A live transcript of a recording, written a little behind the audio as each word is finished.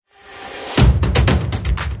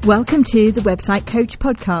Welcome to the Website Coach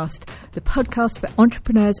Podcast, the podcast for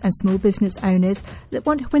entrepreneurs and small business owners that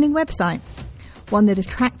want a winning website, one that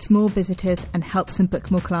attracts more visitors and helps them book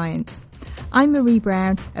more clients. I'm Marie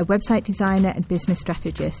Brown, a website designer and business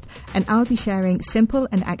strategist, and I'll be sharing simple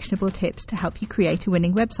and actionable tips to help you create a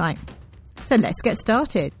winning website. So let's get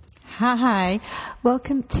started. Hi,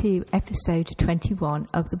 welcome to episode 21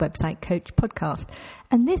 of the Website Coach Podcast.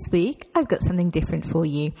 And this week, I've got something different for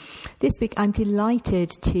you. This week, I'm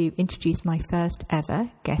delighted to introduce my first ever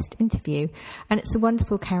guest interview, and it's the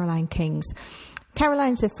wonderful Caroline Kings.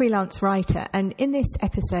 Caroline's a freelance writer, and in this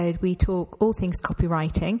episode, we talk all things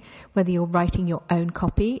copywriting, whether you're writing your own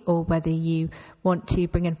copy or whether you want to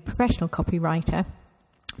bring in a professional copywriter.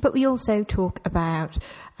 But we also talk about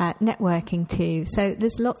networking too. So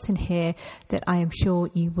there's lots in here that I am sure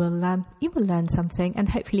you will learn something, and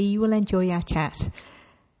hopefully you will enjoy our chat.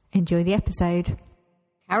 Enjoy the episode.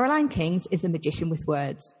 Caroline Kings is a magician with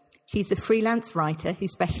words. She's a freelance writer who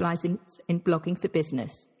specialises in blogging for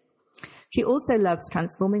business. She also loves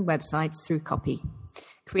transforming websites through copy,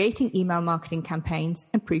 creating email marketing campaigns,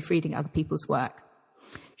 and proofreading other people's work.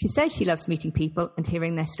 She says she loves meeting people and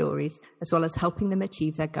hearing their stories, as well as helping them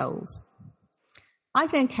achieve their goals.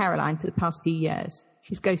 I've known Caroline for the past few years.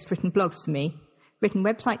 She's ghostwritten blogs for me, written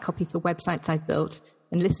website copy for websites I've built,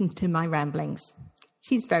 and listened to my ramblings.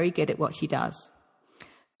 She's very good at what she does.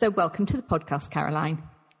 So welcome to the podcast, Caroline.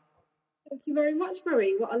 Thank you very much,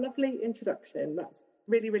 Marie. What a lovely introduction. That's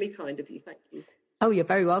really, really kind of you. Thank you. Oh, you're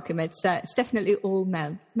very welcome. It's definitely all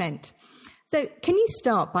meant. So can you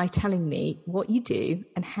start by telling me what you do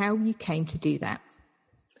and how you came to do that?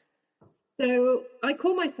 So I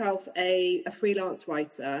call myself a freelance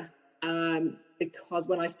writer because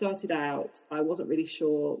when I started out, I wasn't really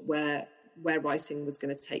sure where writing was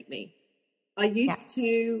going to take me. I used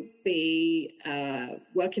to be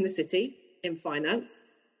work in the city in finance,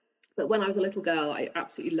 but when I was a little girl, I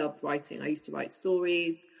absolutely loved writing. I used to write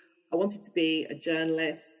stories. I wanted to be a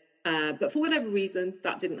journalist. But for whatever reason,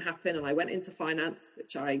 that didn't happen, and I went into finance,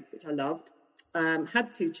 which I loved.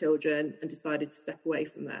 Had 2 children, and decided to step away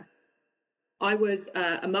from there. I was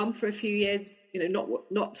a mum for a few years,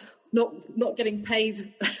 not getting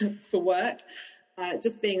paid for work,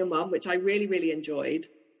 just being a mum, which I really, really enjoyed.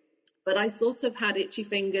 But I sort of had itchy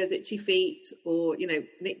fingers, itchy feet, or an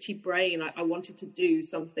itchy brain. I wanted to do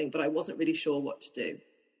something, but I wasn't really sure what to do.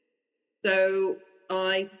 So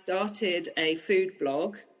I started a food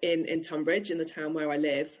blog in Tunbridge, in the town where I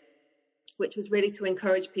live, which was really to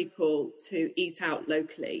encourage people to eat out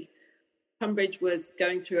locally. Tunbridge was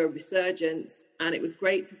going through a resurgence, and it was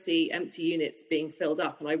great to see empty units being filled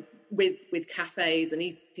up, and with cafes and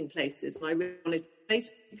eating places. And I really wanted to say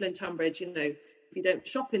to people in Tunbridge, if you don't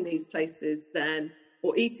shop in these places,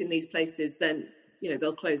 or eat in these places, then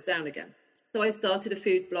they'll close down again. So I started a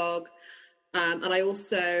food blog. And I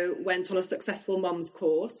also went on a successful mums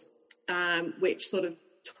course, which sort of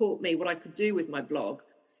taught me what I could do with my blog.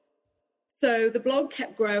 So the blog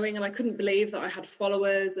kept growing, and I couldn't believe that I had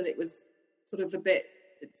followers, and it was sort of it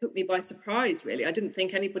took me by surprise, really. I didn't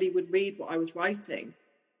think anybody would read what I was writing.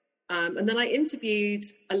 And then I interviewed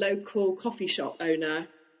a local coffee shop owner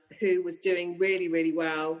who was doing really, really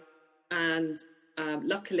well. And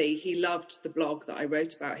luckily, he loved the blog that I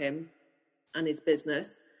wrote about him and his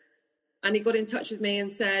business. And he got in touch with me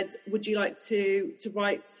and said, would you like to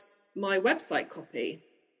write my website copy?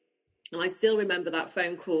 And I still remember that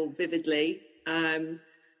phone call vividly. And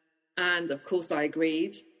of course I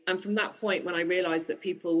agreed. And from that point, when I realized that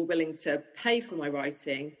people were willing to pay for my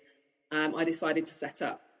writing, I decided to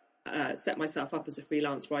set myself up as a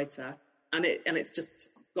freelance writer. And it's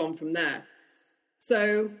just gone from there.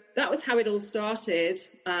 So that was how it all started.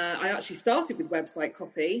 I actually started with website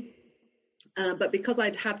copy. But because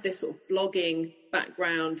I'd had this sort of blogging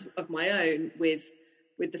background of my own with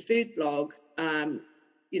the food blog, I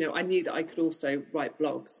knew that I could also write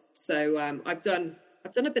blogs. So I've done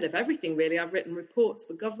a bit of everything, really. I've written reports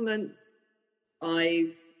for governments.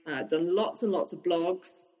 I've done lots and lots of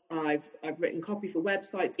blogs. I've written copy for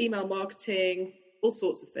websites, email marketing, all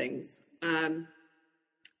sorts of things.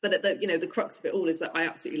 But at the crux of it all is that I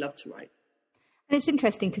absolutely love to write. And it's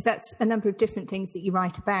interesting because that's a number of different things that you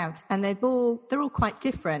write about, and they're all quite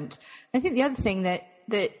different. I think the other thing that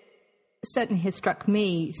certainly has struck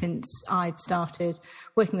me since I've started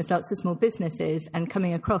working with lots of small businesses and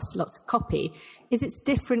coming across lots of copy is it's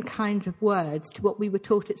different kinds of words to what we were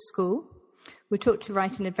taught at school. We're taught to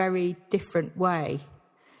write in a very different way.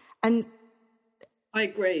 And I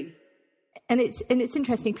agree. And it's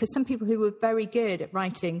interesting because some people who were very good at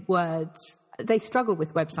writing words, they struggle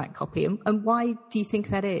with website copy. And why do you think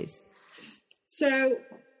that is? So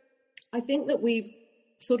I think that we've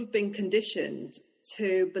sort of been conditioned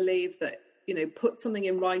to believe that, put something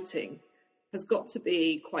in writing has got to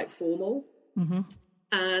be quite formal. Mm-hmm.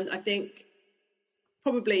 And I think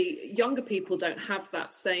probably younger people don't have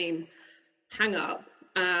that same hang up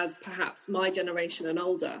as perhaps my generation and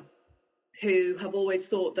older, who have always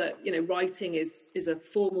thought that, writing is a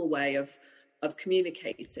formal way of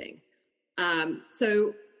communicating.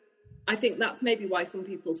 So I think that's maybe why some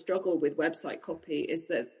people struggle with website copy, is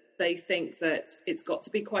that they think that it's got to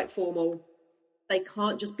be quite formal. They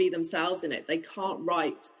can't just be themselves in it. They can't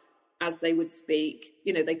write as they would speak.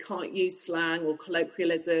 They can't use slang or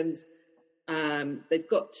colloquialisms. They've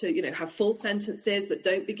got to, have full sentences that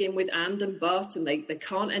don't begin with and but, and they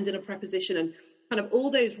can't end in a preposition, and kind of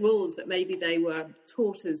all those rules that maybe they were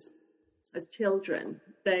taught as children,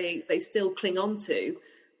 they still cling on to,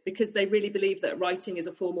 because they really believe that writing is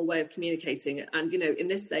a formal way of communicating. And, in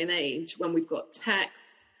this day and age, when we've got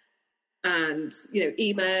text and,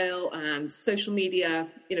 email and social media,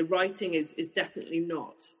 writing is definitely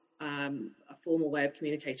not a formal way of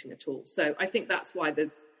communicating at all. So I think that's why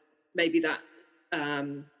there's maybe that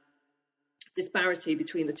disparity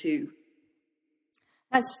between the two.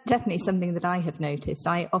 That's definitely something that I have noticed.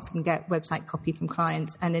 I often get website copy from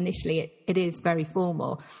clients, and initially it is very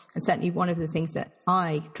formal. And certainly one of the things that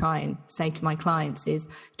I try and say to my clients is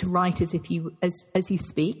to write as if you as you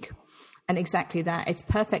speak. And exactly that. It's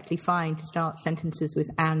perfectly fine to start sentences with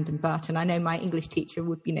and but. And I know my English teacher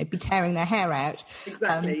would, be tearing their hair out.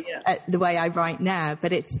 Exactly. The way I write now,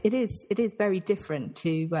 but it is very different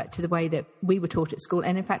to the way that we were taught at school.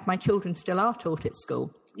 And in fact, my children still are taught at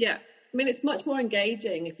school. Yeah. I mean, it's much more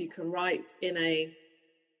engaging if you can write in the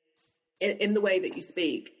way that you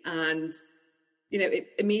speak, and, it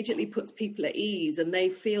immediately puts people at ease, and they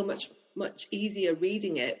feel much easier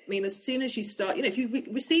reading it. I mean, as soon as you start, if you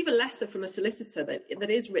receive a letter from a solicitor that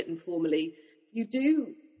is written formally,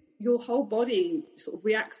 your whole body sort of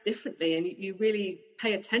reacts differently, and you really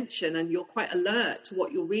pay attention, and you're quite alert to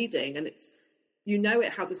what you're reading, and it's,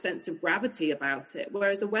 it has a sense of gravity about it.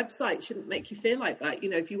 Whereas a website shouldn't make you feel like that.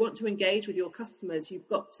 If you want to engage with your customers, you've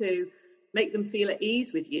got to make them feel at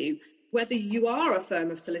ease with you, whether you are a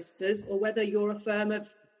firm of solicitors or whether you're a firm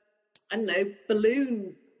of, I don't know,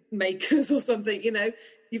 balloon makers or something.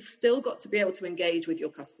 You've still got to be able to engage with your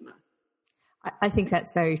customer. I think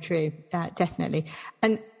that's very true, definitely.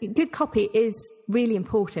 And good copy is really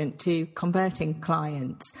important to converting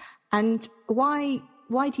clients. And why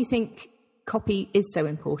do you think copy is so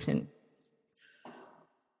important?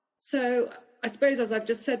 So I suppose, as I've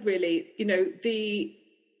just said, really, the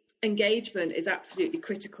engagement is absolutely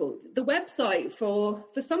critical. The website, for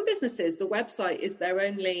some businesses, the website is their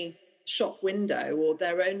only shop window or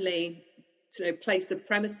their only place of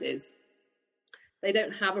premises. They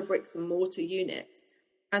don't have a bricks and mortar unit.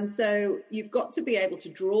 And so you've got to be able to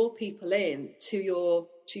draw people in to your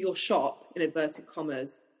shop, in inverted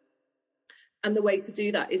commas. And the way to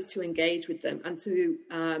do that is to engage with them and to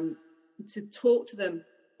talk to them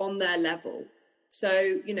on their level. So,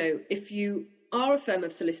 if you are a firm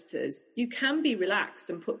of solicitors, you can be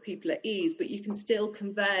relaxed and put people at ease, but you can still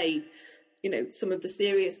convey, some of the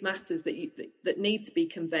serious matters that need to be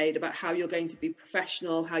conveyed about how you're going to be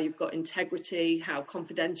professional, how you've got integrity, how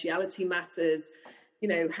confidentiality matters,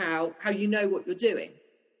 how you know what you're doing.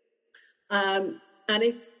 And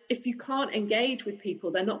if you can't engage with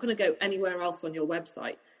people, they're not going to go anywhere else on your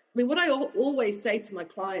website. I mean, what I always say to my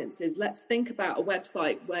clients is, let's think about a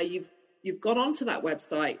website where you've gone onto that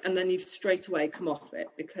website and then you've straight away come off it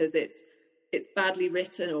because it's badly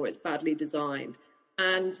written or it's badly designed.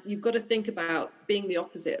 And you've got to think about being the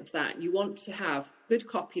opposite of that. You want to have good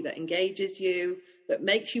copy that engages you, that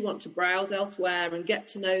makes you want to browse elsewhere and get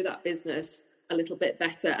to know that business a little bit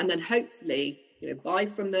better, and then hopefully, buy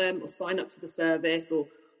from them or sign up to the service or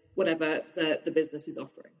whatever the business is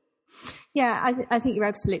offering. Yeah, I think you're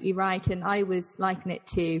absolutely right. And I was likening it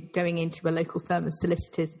to going into a local firm of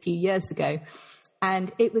solicitors a few years ago.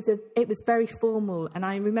 And it was very formal. And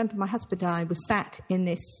I remember my husband and I were sat in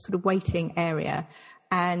this sort of waiting area,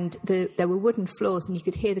 and there were wooden floors, and you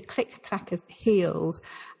could hear the click-clack of heels.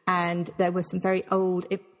 And there were some very old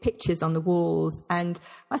pictures on the walls. And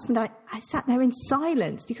my husband and I sat there in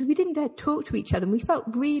silence because we didn't dare talk to each other. And we felt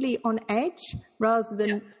really on edge rather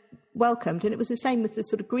than welcomed. And it was the same with the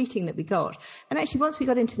sort of greeting that we got. And actually, once we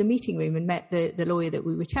got into the meeting room and met the lawyer that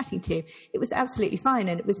we were chatting to, it was absolutely fine,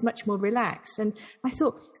 and it was much more relaxed. And I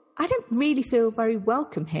thought, I don't really feel very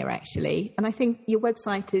welcome here, actually. And I think your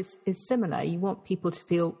website is similar. You want people to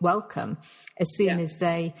feel welcome as soon as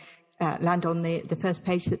they land on the first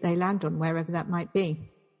page that they land on, wherever that might be.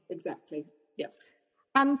 Exactly. Yeah.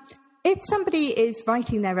 If somebody is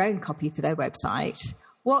writing their own copy for their website,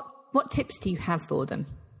 What tips do you have for them?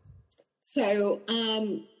 So,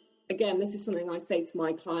 again, this is something I say to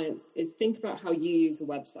my clients, is think about how you use a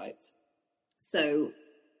website. So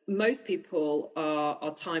most people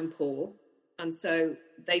are time poor. And so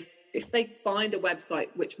if they find a website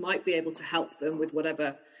which might be able to help them with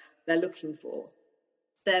whatever they're looking for,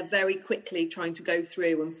 they're very quickly trying to go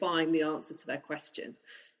through and find the answer to their question.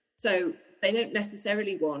 So they don't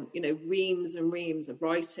necessarily want, reams and reams of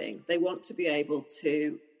writing. They want to be able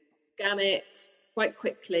to scan it quite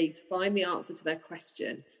quickly to find the answer to their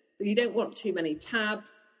question. So you don't want too many tabs,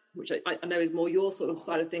 which I know is more your sort of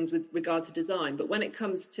side of things with regard to design. But when it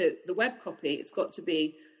comes to the web copy, it's got to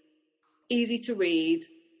be easy to read,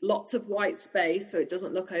 lots of white space so it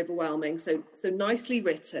doesn't look overwhelming. So nicely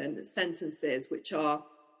written sentences which are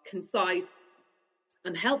concise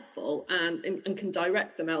and helpful and can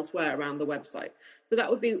direct them elsewhere around the website. So that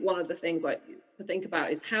would be one of the things like to think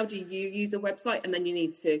about is how do you use a website, and then you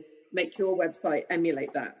need to make your website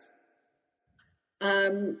emulate that.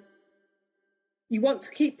 You want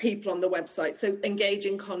to keep people on the website, so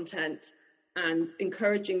engaging content and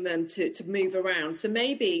encouraging them to move around. So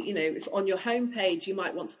maybe, if on your homepage, you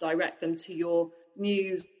might want to direct them to your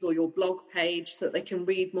news or your blog page so that they can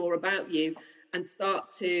read more about you and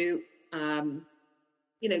start to,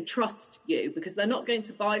 trust you, because they're not going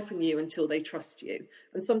to buy from you until they trust you.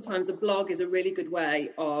 And sometimes a blog is a really good way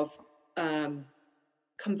of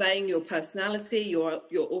conveying your personality, your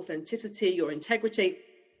authenticity, your integrity,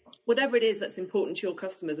 whatever it is that's important to your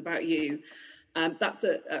customers about you. That's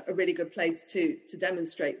a really good place to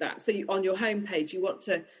demonstrate that. So on your homepage, you want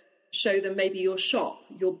to show them maybe your shop,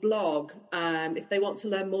 your blog. If they want to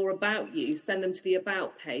learn more about you, send them to the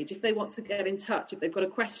About page. If they want to get in touch, if they've got a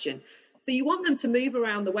question. So you want them to move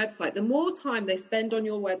around the website. The more time they spend on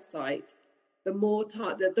your website, the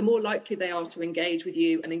more likely they are to engage with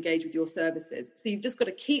you and engage with your services. So you've just got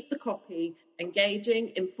to keep the copy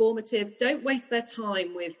engaging, informative. Don't waste their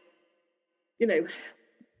time with,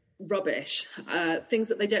 rubbish, things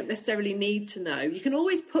that they don't necessarily need to know. You can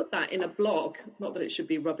always put that in a blog, not that it should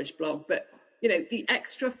be rubbish blog, but the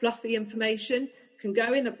extra fluffy information can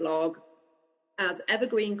go in a blog as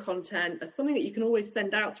evergreen content, as something that you can always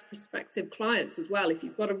send out to prospective clients as well. If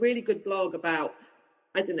you've got a really good blog about,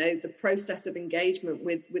 the process of engagement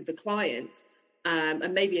with the client,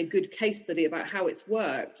 and maybe a good case study about how it's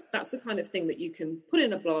worked, that's the kind of thing that you can put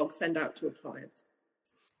in a blog, send out to a client.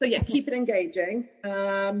 So yeah, keep it engaging.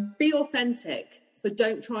 Be authentic. So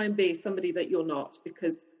don't try and be somebody that you're not,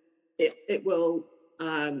 because it will,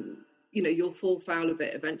 you'll fall foul of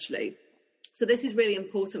it eventually. So this is really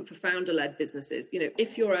important for founder-led businesses.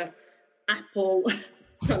 If you're a Apple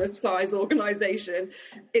kind of size organization,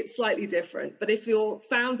 it's slightly different. But if you're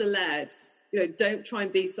founder-led, don't try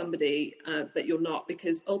and be somebody that you're not,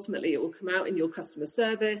 because ultimately it will come out in your customer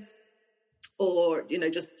service or,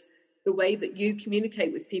 just the way that you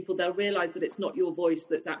communicate with people. They'll realize that it's not your voice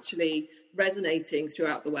that's actually resonating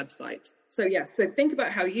throughout the website. So think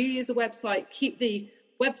about how you use a website, keep the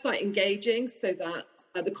website engaging so that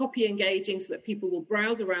the copy engaging so that people will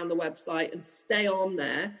browse around the website and stay on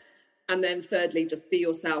there. And then thirdly, just be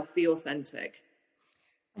yourself, be authentic.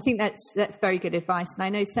 I think that's very good advice. And I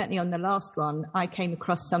know certainly on the last one, I came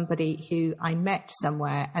across somebody who I met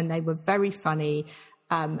somewhere and they were very funny,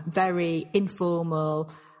 very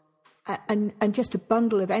informal, and just a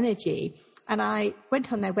bundle of energy. And I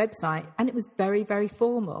went on their website and it was very, very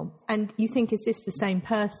formal. And you think, is this the same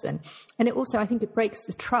person? And it also, I think it breaks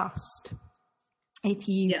the trust. If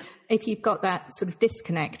you've got that sort of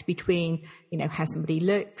disconnect between, how somebody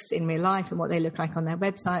looks in real life and what they look like on their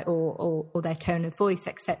website or their tone of voice,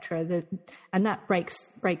 etc., and that breaks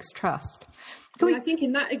trust. I think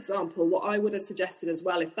in that example, what I would have suggested as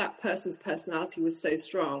well, if that person's personality was so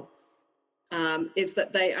strong, is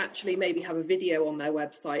that they actually maybe have a video on their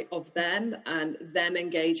website of them and them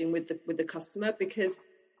engaging with the customer, because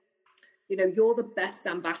you're the best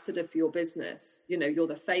ambassador for your business. You're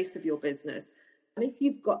the face of your business. And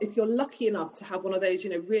if you're lucky enough to have one of those,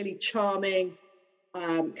 really charming,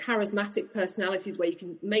 charismatic personalities where you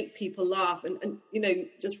can make people laugh and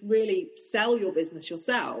just really sell your business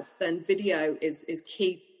yourself, then video is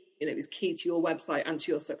key, is key to your website and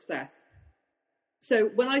to your success. So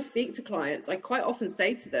when I speak to clients, I quite often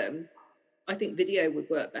say to them, I think video would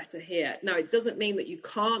work better here. Now, it doesn't mean that you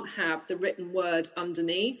can't have the written word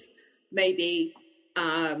underneath, maybe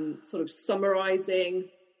sort of summarizing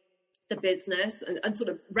the business and sort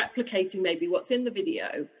of replicating maybe what's in the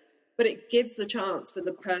video, but it gives the chance for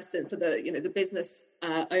the person, for the business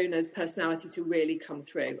owner's personality to really come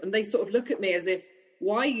through. And they sort of look at me as if,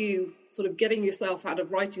 why are you sort of getting yourself out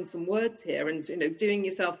of writing some words here and doing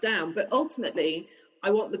yourself down? But ultimately,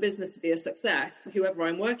 I want the business to be a success, whoever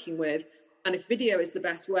I'm working with. And if video is the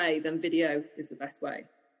best way, then video is the best way.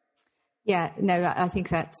 Yeah, no, I think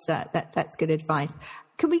that's good advice.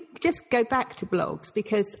 Can we just go back to blogs?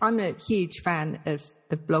 Because I'm a huge fan of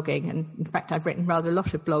blogging. And in fact, I've written rather a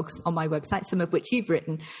lot of blogs on my website, some of which you've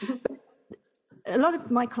written. But a lot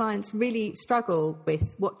of my clients really struggle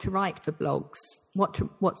with what to write for blogs,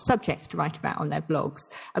 what subjects to write about on their blogs.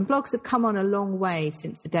 And blogs have come on a long way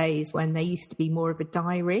since the days when they used to be more of a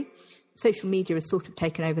diary. Social media has sort of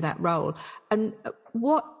taken over that role. And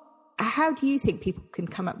how do you think people can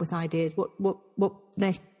come up with ideas?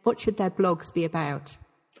 What should their blogs be about?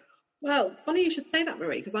 Well, funny you should say that,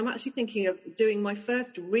 Marie, because I'm actually thinking of doing my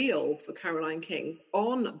first reel for Caroline Kings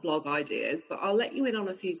on blog ideas, but I'll let you in on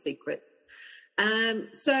a few secrets.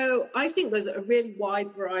 So I think there's a really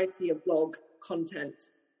wide variety of blog content.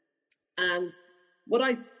 And what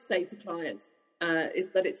I say to clients is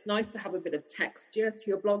that it's nice to have a bit of texture to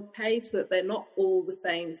your blog page so that they're not all the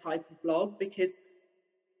same type of blog, because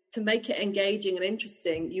to make it engaging and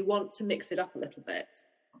interesting, you want to mix it up a little bit.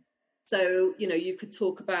 So, you could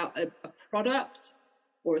talk about a product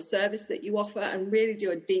or a service that you offer and really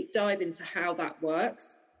do a deep dive into how that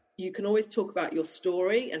works. You can always talk about your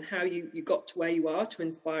story and how you got to where you are to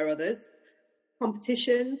inspire others.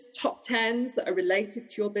 Competitions, top 10s that are related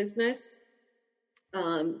to your business.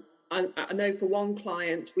 I know for one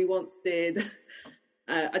client, we once did,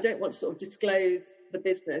 I don't want to sort of disclose the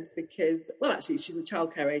business because, well, actually, she's a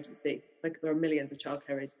childcare agency. Like, there are millions of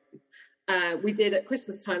childcare agencies. We did at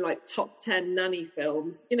Christmas time, like top 10 nanny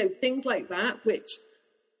films, things like that, which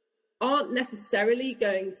aren't necessarily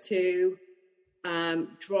going to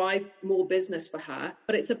drive more business for her,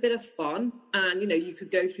 but it's a bit of fun. And, you could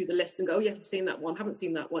go through the list and go, oh, yes, I've seen that one, haven't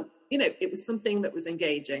seen that one. It was something that was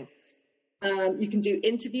engaging. You can do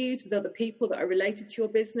interviews with other people that are related to your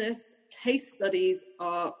business. Case studies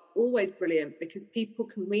are always brilliant because people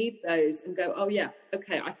can read those and go, oh, yeah,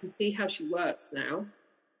 okay, I can see how she works now.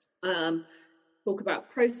 Talk about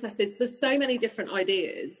processes. There's so many different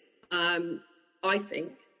ideas. I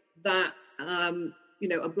think that,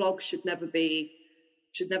 a blog should never be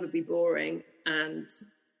boring. And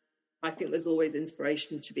I think there's always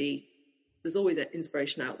inspiration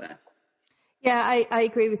out there. Yeah, I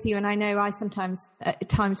agree with you. And I know I sometimes, at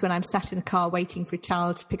times when I'm sat in a car waiting for a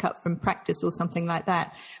child to pick up from practice or something like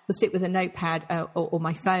that, will sit with a notepad or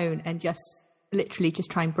my phone and just literally just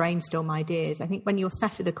try and brainstorm ideas. I think when you're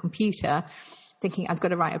sat at a computer thinking, I've got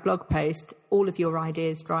to write a blog post, all of your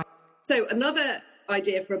ideas dry. So another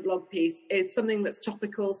idea for a blog piece is something that's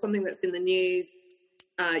topical, something that's in the news.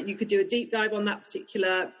 You could do a deep dive on that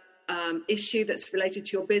particular issue that's related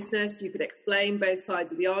to your business. You could explain both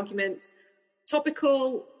sides of the argument.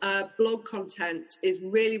 Topical blog content is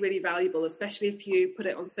really, really valuable, especially if you put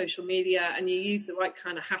it on social media and you use the right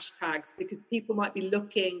kind of hashtags, because people might be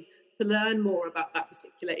looking to learn more about that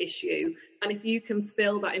particular issue. And if you can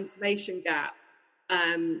fill that information gap,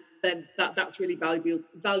 then that's really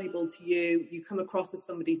valuable to you. You come across as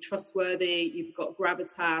somebody trustworthy, you've got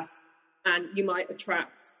gravitas, and you might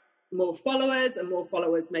attract more followers, and more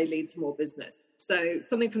followers may lead to more business. So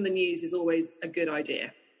something from the news is always a good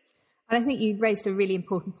idea. And I think you raised a really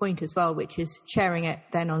important point as well, which is sharing it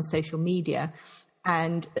then on social media.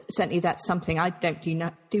 And certainly that's something I don't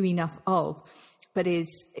do enough of, but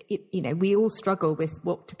we all struggle with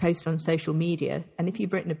what to post on social media. And if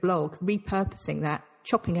you've written a blog, repurposing that,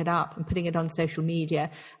 chopping it up and putting it on social media,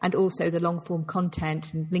 and also the long form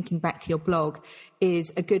content and linking back to your blog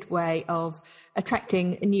is a good way of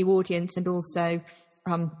attracting a new audience and also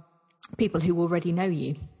people who already know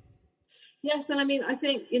you. Yes, and I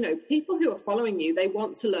think, people who are following you, they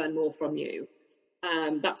want to learn more from you.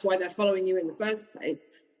 That's why they're following you in the first place.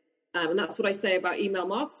 And that's what I say about email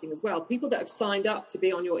marketing as well. People that have signed up to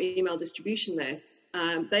be on your email distribution list,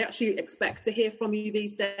 they actually expect to hear from you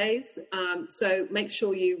these days. So make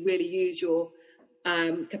sure you really use your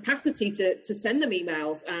capacity to send them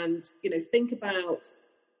kind and, think about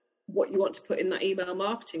what you want to put in that email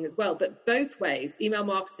marketing as well. But both ways, email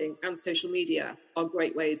marketing and social media, are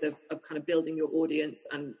great ways of kind of building your audience,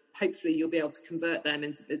 and hopefully you'll be able to convert them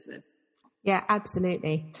into business. Yeah,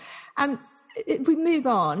 absolutely. If we move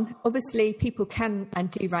on, obviously people can and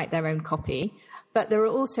do write their own copy, but there are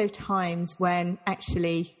also times when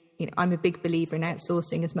actually, I'm a big believer in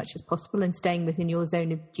outsourcing as much as possible and staying within your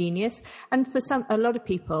zone of genius. And for a lot of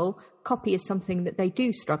people, copy is something that they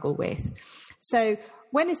do struggle with. So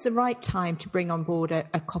when is the right time to bring on board a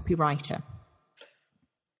copywriter?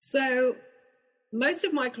 So most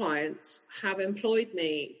of my clients have employed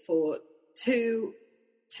me for two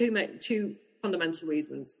fundamental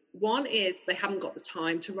reasons. One is they haven't got the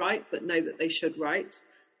time to write, but know that they should write.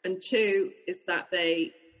 And two is that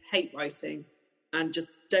they hate writing and just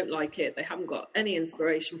don't like it. They haven't got any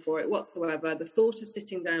inspiration for it whatsoever. The thought of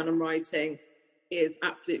sitting down and writing is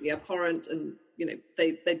absolutely abhorrent, and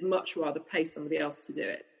they'd much rather pay somebody else to do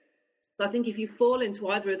it. So I think if you fall into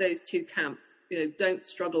either of those two camps, don't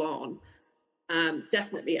struggle on.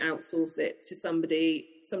 Definitely outsource it to somebody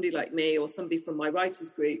like me or somebody from my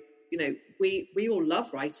writers group. We all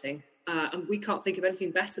love writing, and we can't think of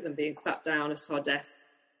anything better than being sat down at our desks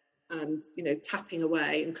and tapping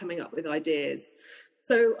away and coming up with ideas.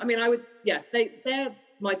 So I mean, they're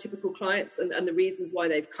my typical clients and the reasons why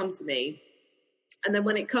they've come to me. And then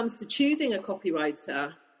when it comes to choosing a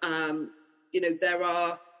copywriter,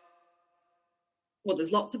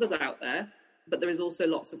 there's lots of us out there, but there is also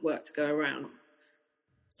lots of work to go around.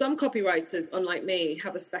 Some copywriters, unlike me,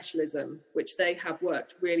 have a specialism, which they have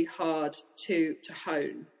worked really hard to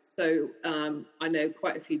hone. So I know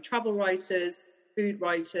quite a few travel writers, food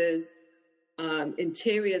writers,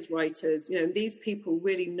 interiors writers. These people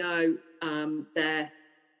really know their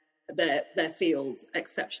field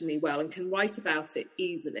exceptionally well and can write about it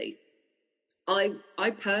easily. I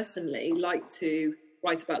personally like to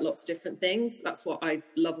write about lots of different things. That's what I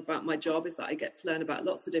love about my job, is that I get to learn about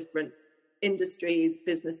lots of different industries,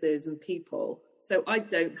 businesses and people. So I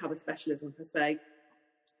don't have a specialism per se.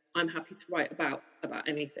 I'm happy to write about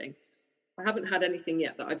anything. I haven't had anything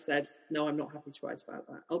yet that I've said, no, I'm not happy to write about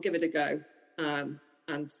that. I'll give it a go.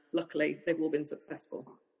 And luckily they've all been successful.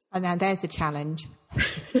 Oh, now there's a challenge.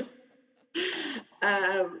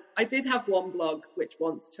 I did have one blog which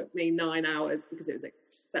once took me 9 hours because it was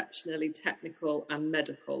exceptionally technical and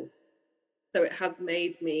medical. So it has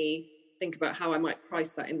made me think about how I might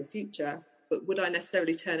price that in the future. But would I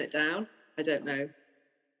necessarily turn it down? I don't know.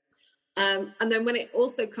 And then when it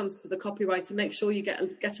also comes to the copywriter, make sure you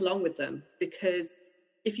get along with them, because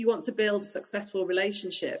if you want to build a successful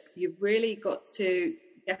relationship, you've really got to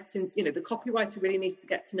get in, the copywriter really needs to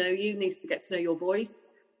get to know you, needs to get to know your voice,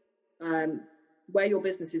 where your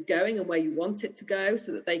business is going and where you want it to go,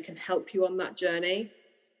 so that they can help you on that journey.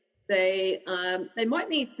 They might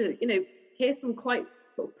need to, hear some quite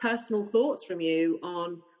sort of personal thoughts from you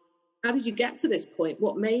on how did you get to this point?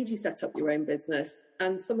 What made you set up your own business?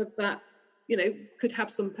 And some of that, could have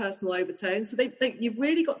some personal overtones. So you've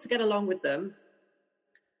really got to get along with them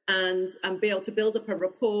and be able to build up a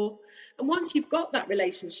rapport. And once you've got that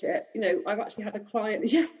relationship, I've actually had a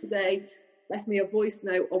client yesterday left me a voice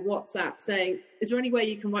note on WhatsApp saying, is there any way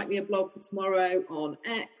you can write me a blog for tomorrow on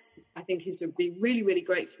X? I think it would be really, really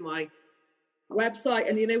great for my website.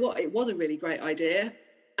 And you know what? It was a really great idea.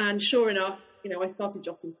 And sure enough, I started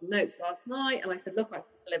jotting some notes last night, and I said, look, I can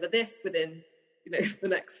deliver this within, the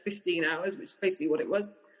next 15 hours, which is basically what it was.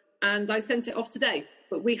 And I sent it off today.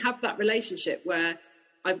 But we have that relationship where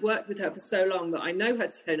I've worked with her for so long that I know her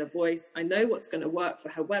tone of voice. I know what's going to work for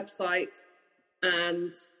her website.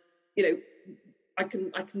 And, I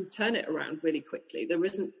can turn it around really quickly. There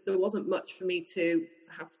wasn't much for me to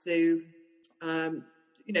have to,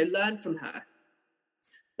 learn from her.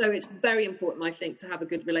 So it's very important, I think, to have a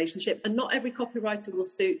good relationship, and not every copywriter will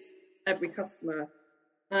suit every customer.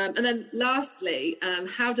 And then lastly,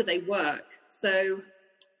 how do they work? So,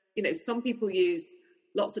 some people use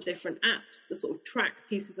lots of different apps to sort of track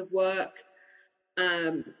pieces of work,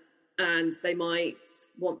 and they might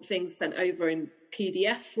want things sent over in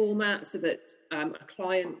PDF format so that a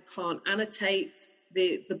client can't annotate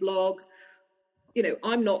the blog.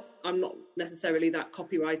 I'm not necessarily that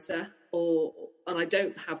copywriter, and I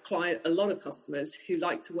don't have a lot of customers who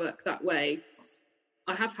like to work that way.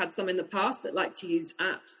 I have had some in the past that like to use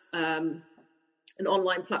apps and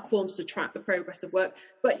online platforms to track the progress of work.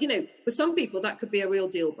 But, for some people, that could be a real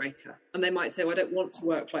deal breaker. And they might say, well, I don't want to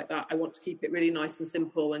work like that. I want to keep it really nice and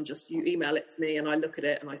simple, and just you email it to me and I look at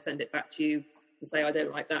it and I send it back to you and say, I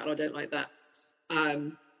don't like that and I don't like that.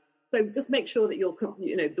 So just make sure that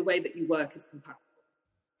the way that you work is compatible.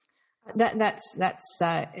 That's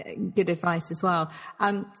good advice as well.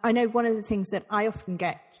 I know one of the things that I often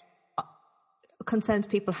get concerns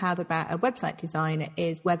people have about a website designer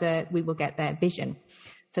is whether we will get their vision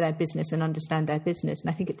for their business and understand their business. And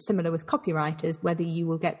I think it's similar with copywriters, whether you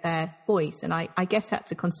will get their voice. And I guess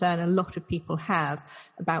that's a concern a lot of people have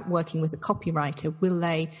about working with a copywriter. Will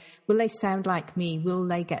they sound like me? Will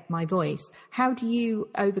they get my voice? How do you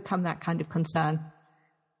overcome that kind of concern?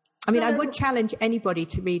 I mean, I would challenge anybody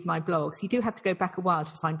to read my blogs. You do have to go back a while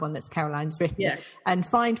to find one that's Caroline's written, yes, and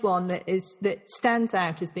find one that stands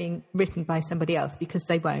out as being written by somebody else, because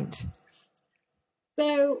they won't.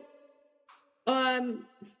 So,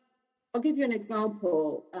 I'll give you an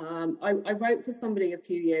example. I wrote for somebody a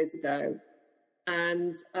few years ago,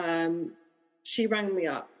 and she rang me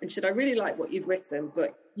up and said, I really like what you've written,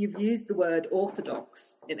 but you've used the word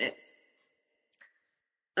orthodox in it.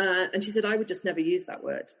 And she said, I would just never use that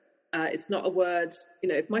word. It's not a word,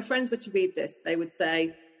 if my friends were to read this, they would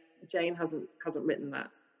say, Jane hasn't written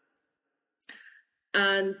that.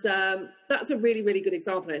 And that's a really, really good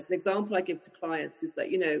example. And it's an example I give to clients is that,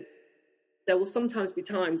 there will sometimes be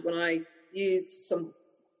times when I use some,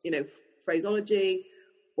 phraseology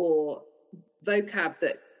or vocab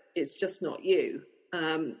that it's just not you.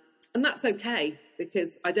 And that's okay,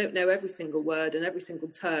 because I don't know every single word and every single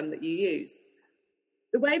term that you use.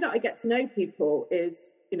 The way that I get to know people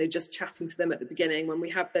is, just chatting to them at the beginning when we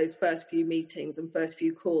have those first few meetings and first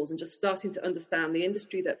few calls, and just starting to understand the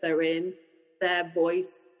industry that they're in, their voice.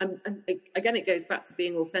 And again, it goes back to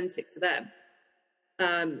being authentic to them.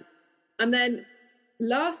 And then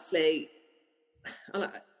lastly, and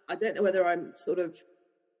I don't know whether I'm sort of,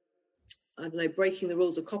 breaking the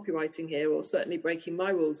rules of copywriting here, or certainly breaking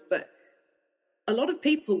my rules, but a lot of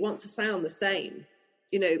people want to sound the same.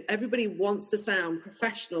 Everybody wants to sound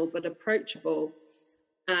professional but approachable,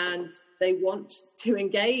 and they want to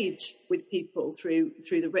engage with people through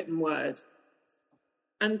the written word.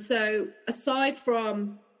 And so aside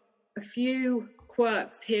from a few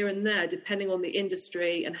quirks here and there, depending on the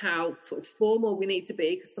industry and how sort of formal we need to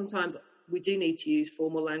be, because sometimes we do need to use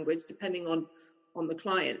formal language depending on the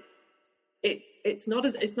client, it's not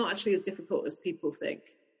actually as difficult as people think.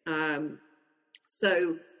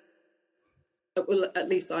 So well, at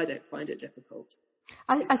least I don't find it difficult.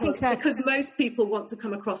 I think that because most people want to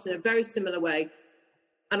come across in a very similar way,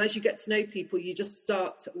 and as you get to know people, you just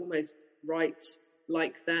start to almost write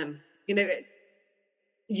like them,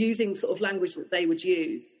 using sort of language that they would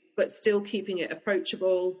use, but still keeping it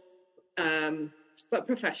approachable, but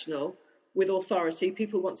professional, with authority.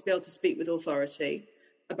 People want to be able to speak with authority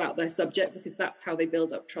about their subject, because that's how they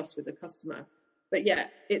build up trust with the customer. But yeah,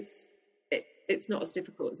 it's not as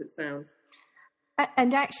difficult as it sounds.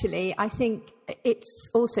 And actually, I think it's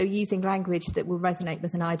also using language that will resonate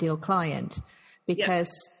with an ideal client.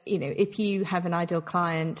 Because, if you have an ideal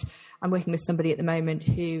client, I'm working with somebody at the moment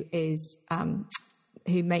who is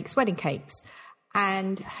who makes wedding cakes,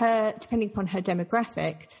 and depending upon her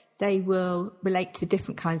demographic, they will relate to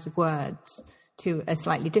different kinds of words to a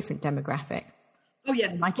slightly different demographic. Oh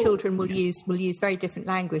yes, my children will use very different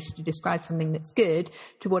language to describe something that's good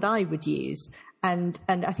to what I would use. And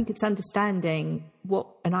I think it's understanding what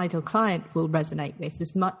an ideal client will resonate with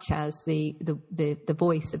as much as the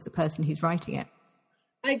voice of the person who's writing it.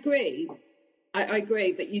 I agree. I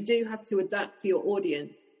agree that you do have to adapt for your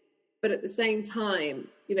audience. But at the same time,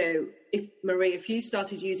 if you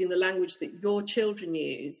started using the language that your children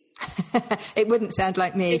use, it wouldn't sound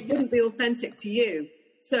like me. It wouldn't be authentic to you.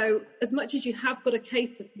 So as much as you have got to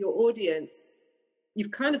cater for your audience,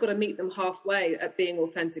 you've kind of got to meet them halfway at being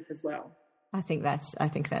authentic as well. I think that's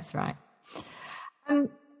right.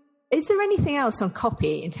 Is there anything else on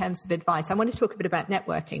copy in terms of advice? I want to talk a bit about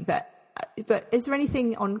networking, but is there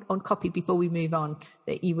anything on copy before we move on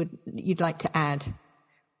that you'd like to add?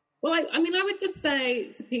 Well, I would just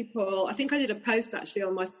say to people, I think I did a post actually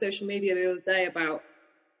on my social media the other day about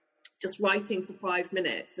just writing for 5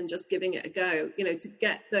 minutes and just giving it a go, to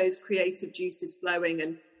get those creative juices flowing.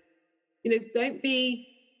 And, don't be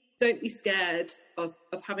scared of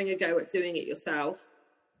having a go at doing it yourself.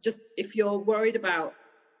 Just if you're worried about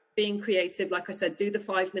being creative, like I said, do the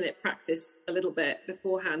 5-minute practice a little bit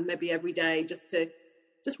beforehand, maybe every day, just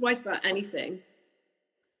write about anything.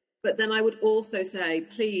 But then I would also say,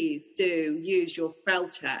 please do use your spell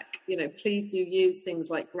check. Please do use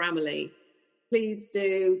things like Grammarly. Please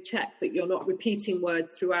do check that you're not repeating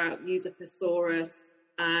words throughout. Use a thesaurus.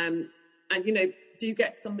 And, do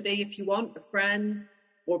get somebody, if you want, a friend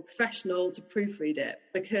or a professional, to proofread it.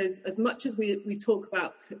 Because as much as we talk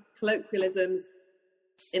about colloquialisms,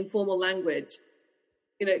 informal language,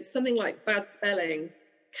 something like bad spelling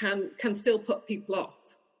can still put people off.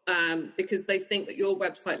 Because they think that your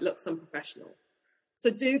website looks unprofessional.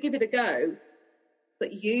 So do give it a go,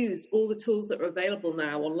 but use all the tools that are available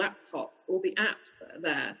now on laptops, all the apps that are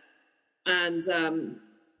there.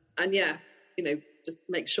 And yeah, just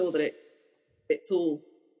make sure that it's all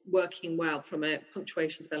working well from a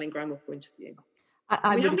punctuation, spelling, grammar point of view.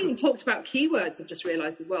 We haven't even talked about keywords, I've just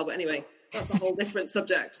realised as well, but anyway, that's a whole different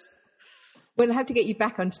subject. We'll have to get you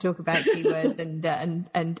back on to talk about keywords and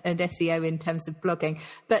SEO in terms of blogging.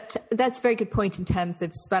 But that's a very good point in terms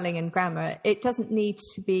of spelling and grammar. It doesn't need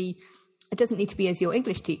to be it doesn't need to be as your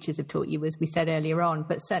English teachers have taught you, as we said earlier on,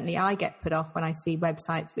 but certainly I get put off when I see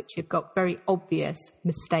websites which have got very obvious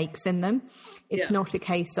mistakes in them. It's not a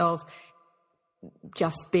case of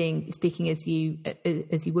just speaking as you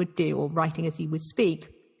would do, or writing as you would speak.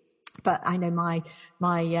 But I know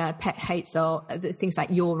my pet hates are the things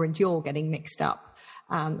like your and your getting mixed up,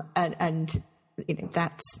 and you know,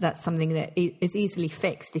 that's something that is easily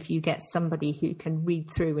fixed if you get somebody who can read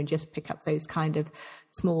through and just pick up those kind of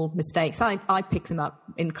small mistakes. I pick them up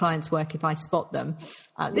in clients' work if I spot them.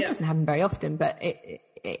 That doesn't happen very often, but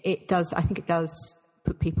it does. I think it does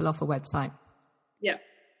put people off a website. Yeah,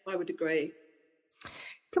 I would agree.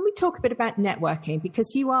 Can we talk a bit about networking?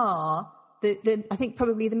 Because you are I think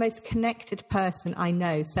probably the most connected person I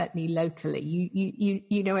know, certainly locally.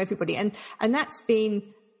 You know everybody, and that's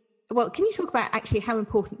been. Well, can you talk about actually how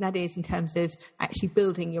important that is in terms of actually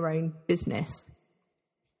building your own business?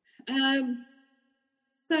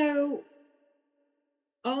 So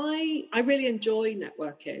I really enjoy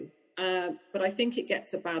networking, but I think it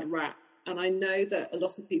gets a bad rap. And I know that a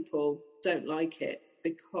lot of people don't like it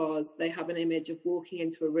because they have an image of walking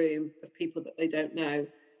into a room of people that they don't know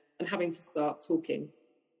and having to start talking.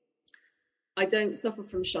 I don't suffer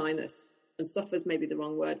from shyness. And suffers may be the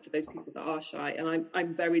wrong word for those people that are shy. And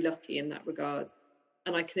I'm very lucky in that regard.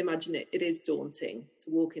 And I can imagine it is daunting to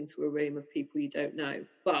walk into a room of people you don't know.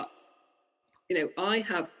 But, you know, I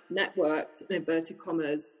have networked, in inverted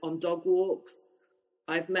commas, on dog walks.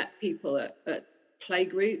 I've met people at play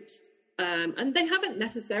groups. And they haven't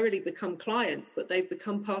necessarily become clients, but they've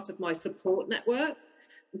become part of my support network.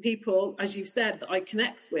 And people, as you said, that I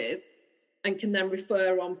connect with and can then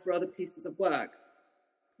refer on for other pieces of work.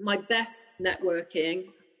 My best networking,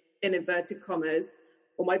 in inverted commas,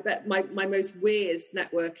 or my most weird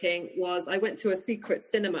networking was I went to a secret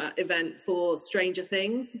cinema event for Stranger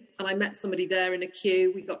Things, and I met somebody there in a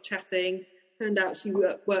queue. We got chatting. Turned out she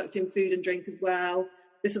worked in food and drink as well.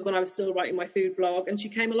 This was when I was still writing my food blog, and she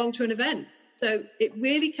came along to an event. So it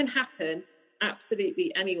really can happen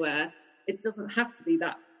absolutely anywhere. It doesn't have to be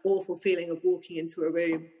that awful feeling of walking into a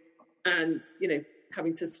room and, you know,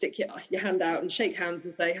 having to stick your hand out and shake hands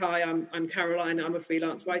and say, hi, I'm Caroline, I'm a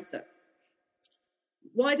freelance writer.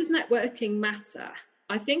 Why does networking matter?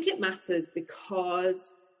 I think it matters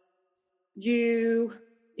because you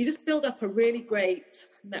just build up a really great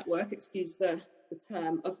network, excuse the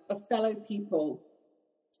term, of fellow people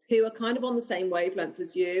who are kind of on the same wavelength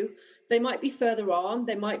as you. They might be further on,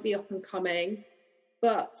 they might be up and coming,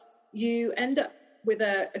 but you end up with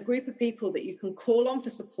a group of people that you can call on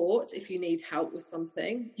for support if you need help with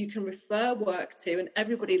something. You can refer work to, and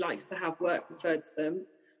everybody likes to have work referred to them.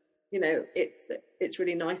 You know, it's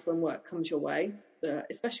really nice when work comes your way,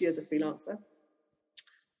 especially as a freelancer.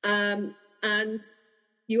 And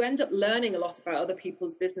you end up learning a lot about other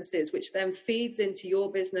people's businesses, which then feeds into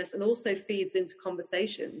your business and also feeds into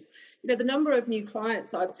conversations. You know, the number of new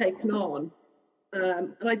clients I've taken on,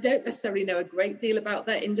 and I don't necessarily know a great deal about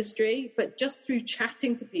their industry, but just through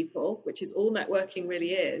chatting to people, which is all networking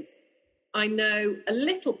really is, I know a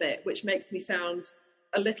little bit, which makes me sound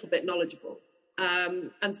a little bit knowledgeable.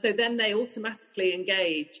 And so then they automatically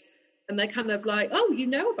engage, and they're kind of like, oh, you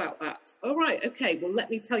know about that. Oh, right. Okay. Well, let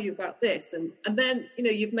me tell you about this. And then, you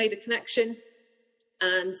know, you've made a connection,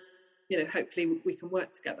 and, you know, hopefully we can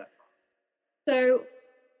work together. So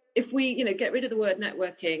if we, you know, get rid of the word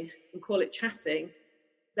networking and call it chatting,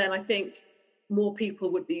 then I think more people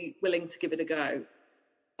would be willing to give it a go.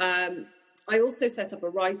 I also set up a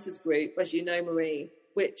writers group, as you know, Marie,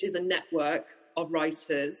 which is a network of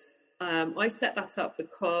writers. I set that up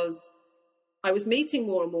because I was meeting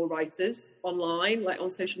more and more writers online, like on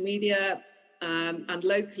social media and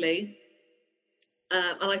locally.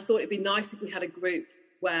 And I thought it'd be nice if we had a group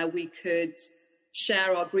where we could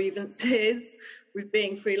share our grievances with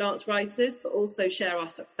being freelance writers, but also share our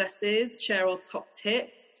successes, share our top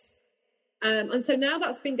tips. And so now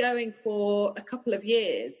that's been going for a couple of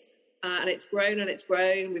years, and it's grown and it's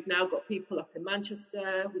grown. We've now got people up in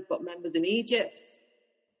Manchester, we've got members in Egypt,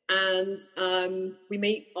 and we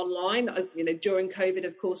meet online. As you know, during COVID,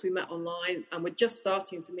 of course, we met online, and we're just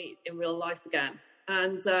starting to meet in real life again.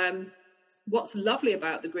 And what's lovely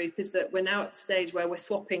about the group is that we're now at the stage where we're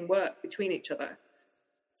swapping work between each other.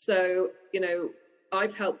 So, you know,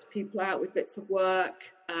 I've helped people out with bits of work.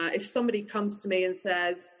 If somebody comes to me and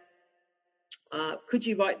says, could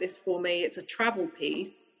you write this for me? It's a travel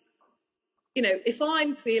piece. You know, if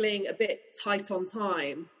I'm feeling a bit tight on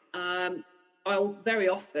time, I'll very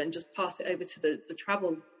often just pass it over to the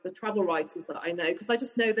travel writers that I know, because I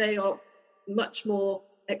just know they are much more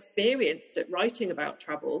experienced at writing about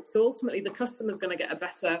travel. So ultimately the customer's going to get a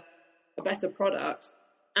better product.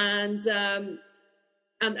 and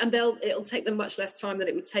it'll take them much less time than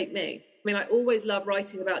it would take me. I mean, I always love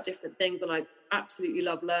writing about different things, and I absolutely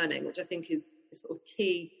love learning, which I think is sort of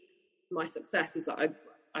key to my success, is that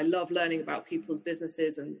I love learning about people's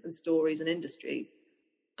businesses and stories and industries.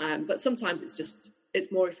 But sometimes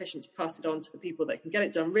it's more efficient to pass it on to the people that can get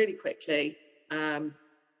it done really quickly, and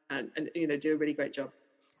do a really great job.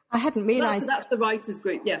 I hadn't realised. So that's the writers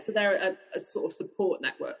group. Yeah, so they're a sort of support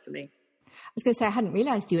network for me. I was going to say, I hadn't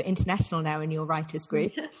realised you were international now in your writers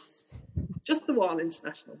group. Yes, just the one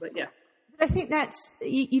international, but yes. I think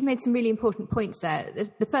you've made some really important points there.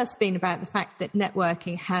 The first being about the fact that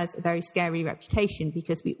networking has a very scary reputation,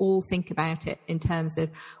 because we all think about it in terms of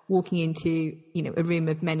walking into, a room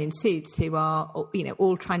of men in suits who are,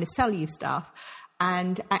 all trying to sell you stuff.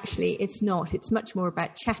 And actually it's not. It's much more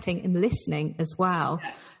about chatting and listening as well,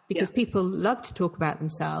 because people love to talk about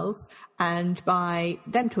themselves. And by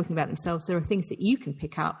them talking about themselves, there are things that you can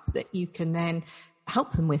pick up that you can then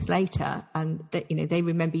help them with later, and that they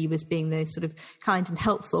remember you as being the sort of kind and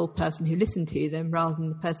helpful person who listened to them, rather than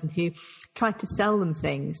the person who tried to sell them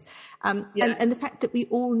things. And the fact that we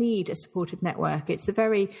all need a supportive network, it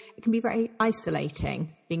can be very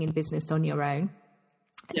isolating being in business on your own,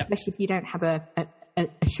 especially if you don't have a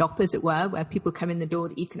shop, as it were, where people come in the door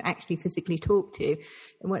that you can actually physically talk to.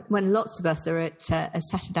 And when lots of us are sat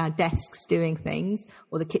at our desks doing things,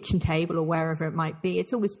 or the kitchen table, or wherever it might be,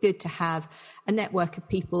 it's always good to have a network of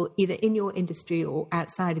people either in your industry or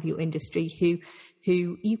outside of your industry who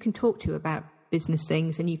you can talk to about business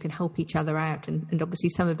things, and you can help each other out, and obviously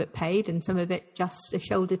some of it paid and some of it just a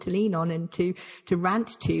shoulder to lean on and to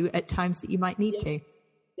rant to at times that you might need to.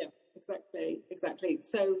 Yeah, exactly.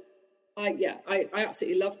 So I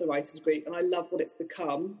absolutely love the writers group, and I love what it's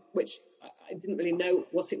become, which I didn't really know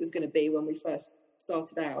what it was going to be when we first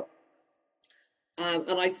started out.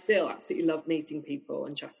 And I still absolutely love meeting people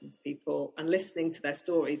and chatting to people and listening to their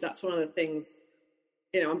stories. That's one of the things,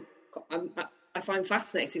 I find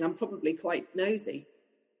fascinating. I'm probably quite nosy.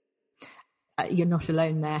 You're not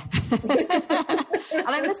alone there. And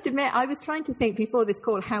I must admit, I was trying to think before this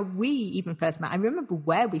call how we even first met. I remember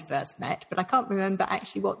where we first met, but I can't remember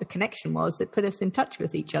actually what the connection was that put us in touch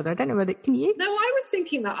with each other. I don't know whether, can you? No, I was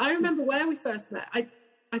thinking that. I remember where we first met. I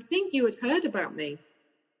think you had heard about me.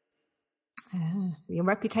 Your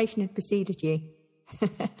reputation had preceded you.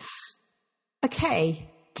 Okay,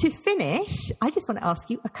 to finish, I just want to ask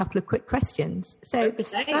you a couple of quick questions. So the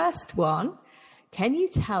first one, can you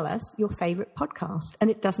tell us your favourite podcast? And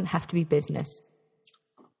it doesn't have to be business.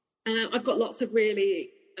 I've got lots of really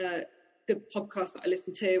good podcasts that I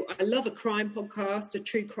listen to. I love a crime podcast, a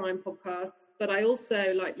true crime podcast, but I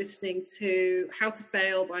also like listening to How to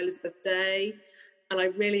Fail by Elizabeth Day. And I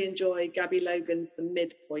really enjoy Gabby Logan's The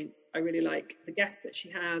Midpoint. I really like the guests that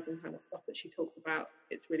she has and kind of stuff that she talks about.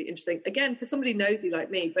 It's really interesting. Again, for somebody nosy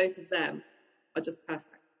like me, both of them are just perfect.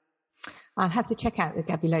 I'll have to check out the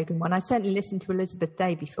Gabby Logan one. I've certainly listened to Elizabeth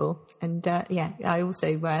Day before. And I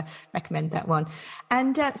also recommend that one.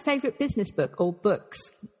 And favourite business book or books?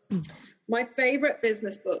 My favourite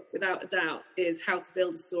business book, without a doubt, is How to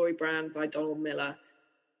Build a Story Brand by Donald Miller.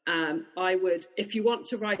 I would, if you want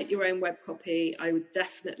to write your own web copy, I would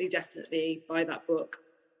definitely buy that book.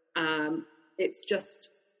 I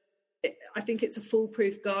think it's a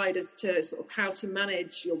foolproof guide as to sort of how to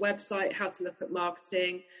manage your website, how to look at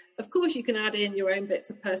marketing. Of course, you can add in your own bits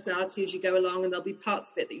of personality as you go along, and there'll be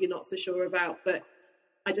parts of it that you're not so sure about. But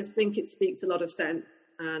I just think it speaks a lot of sense,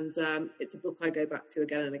 and it's a book I go back to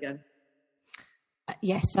again and again.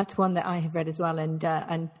 Yes, that's one that I have read as well, and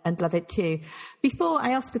love it too. Before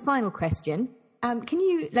I ask the final question, can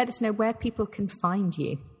you let us know where people can find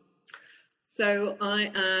you? So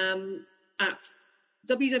I am at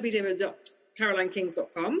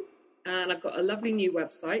www.carolinekings.com, and I've got a lovely new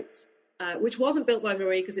website, which wasn't built by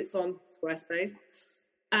Marie because it's on Squarespace.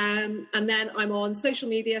 And then I'm on social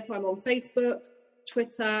media, so I'm on Facebook,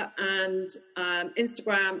 Twitter, and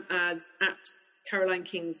Instagram as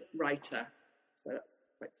 @CarolineKingsWriter. So that's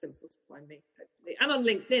quite simple to find me, hopefully. And on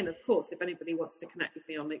LinkedIn, of course, if anybody wants to connect with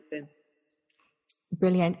me on LinkedIn.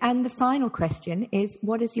 Brilliant. And the final question is,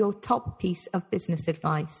 what is your top piece of business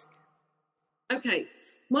advice? Okay,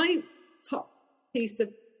 my top piece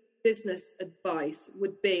of business advice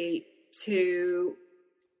would be to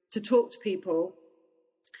talk to people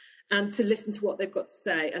and to listen to what they've got to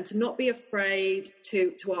say, and to not be afraid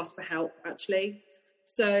to ask for help, actually.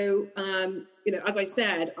 So, as I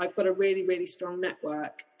said, I've got a really, really strong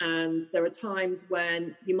network, and there are times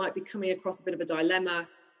when you might be coming across a bit of a dilemma.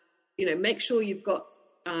 Make sure you've got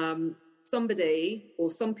somebody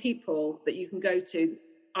or some people that you can go to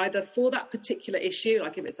either for that particular issue,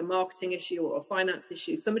 like if it's a marketing issue or a finance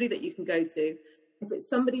issue, somebody that you can go to. If it's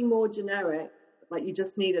somebody more generic, like you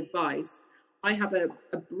just need advice, I have a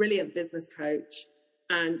brilliant business coach,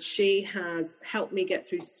 and she has helped me get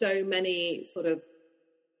through so many sort of,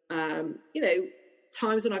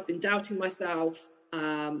 times when I've been doubting myself,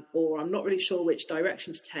 or I'm not really sure which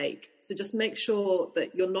direction to take. So just make sure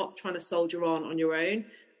that you're not trying to soldier on your own,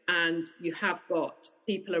 and you have got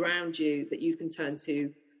people around you that you can turn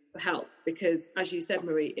to for help. Because as you said,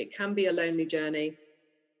 Marie, it can be a lonely journey.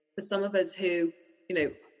 For some of us who,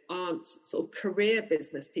 aren't sort of career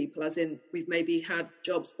business people, as in we've maybe had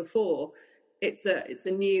jobs before, it's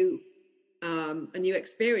a new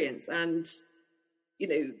experience, and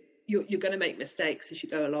you're going to make mistakes as you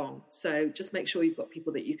go along. So just make sure you've got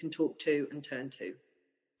people that you can talk to and turn to.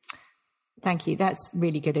 Thank you. That's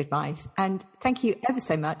really good advice. And thank you ever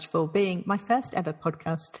so much for being my first ever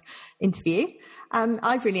podcast interview.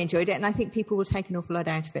 I've really enjoyed it, and I think people will take an awful lot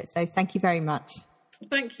out of it. So thank you very much.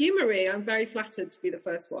 Thank you, Marie. I'm very flattered to be the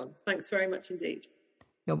first one. Thanks very much indeed.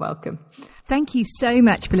 You're welcome. Thank you so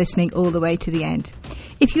much for listening all the way to the end.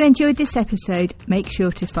 If you enjoyed this episode, make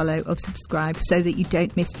sure to follow or subscribe so that you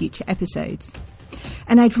don't miss future episodes.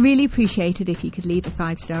 And I'd really appreciate it if you could leave a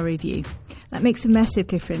 5-star review. That makes a massive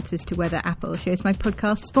difference as to whether Apple shows my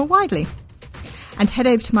podcasts more widely. And head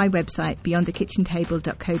over to my website,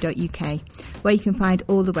 beyondthekitchentable.co.uk, where you can find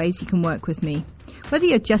all the ways you can work with me, whether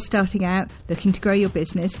you're just starting out, looking to grow your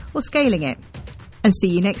business, or scaling it. And see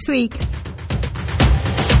you next week.